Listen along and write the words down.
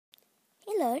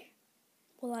Hello.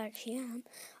 Well, I actually am.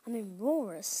 I'm in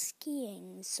Aurora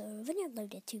skiing, so I've only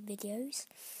uploaded 2 videos.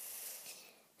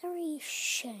 Very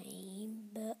shame,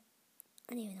 but I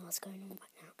don't even know what's going on right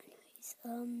now. Anyways,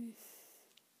 I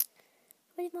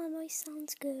believe my voice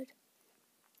sounds good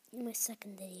in my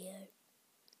second video.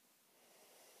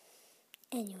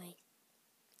 Anyway,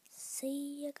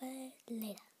 see you guys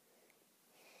later.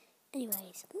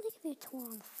 Anyways, I'm going to give you a tour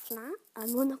on the flat.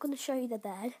 I'm not going to show you the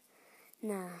bed.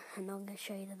 Nah, I'm not going to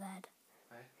show you the bed.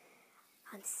 Right.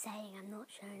 I'm saying I'm not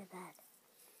showing the bed.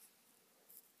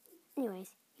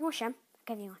 Anyways, you want Shem?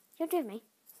 I'll give you one. You'll do with me.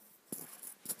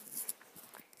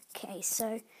 Okay,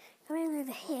 so going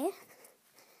over here,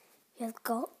 you've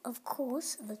got, of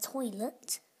course, the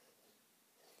toilet.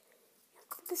 You've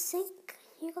got the sink.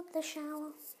 You've got the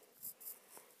shower.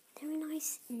 Very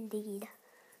nice indeed.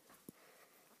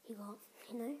 You got,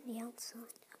 the outside. I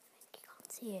think you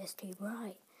can't see it, it's too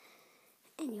bright.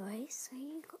 Anyway, so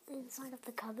you got the inside of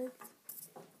the cupboard.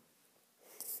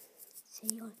 So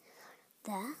you got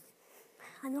there.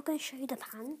 I'm not going to show you the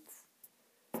pants.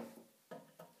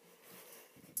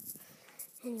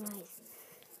 Anyways,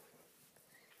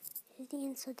 here's the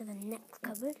inside of the next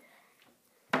cupboard.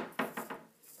 There's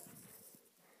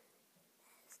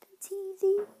the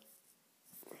TV.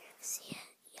 See it?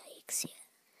 Yikes, yeah.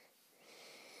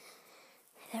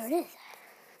 There it is.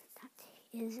 That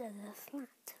is the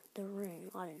flat, the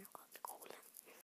room. I don't know.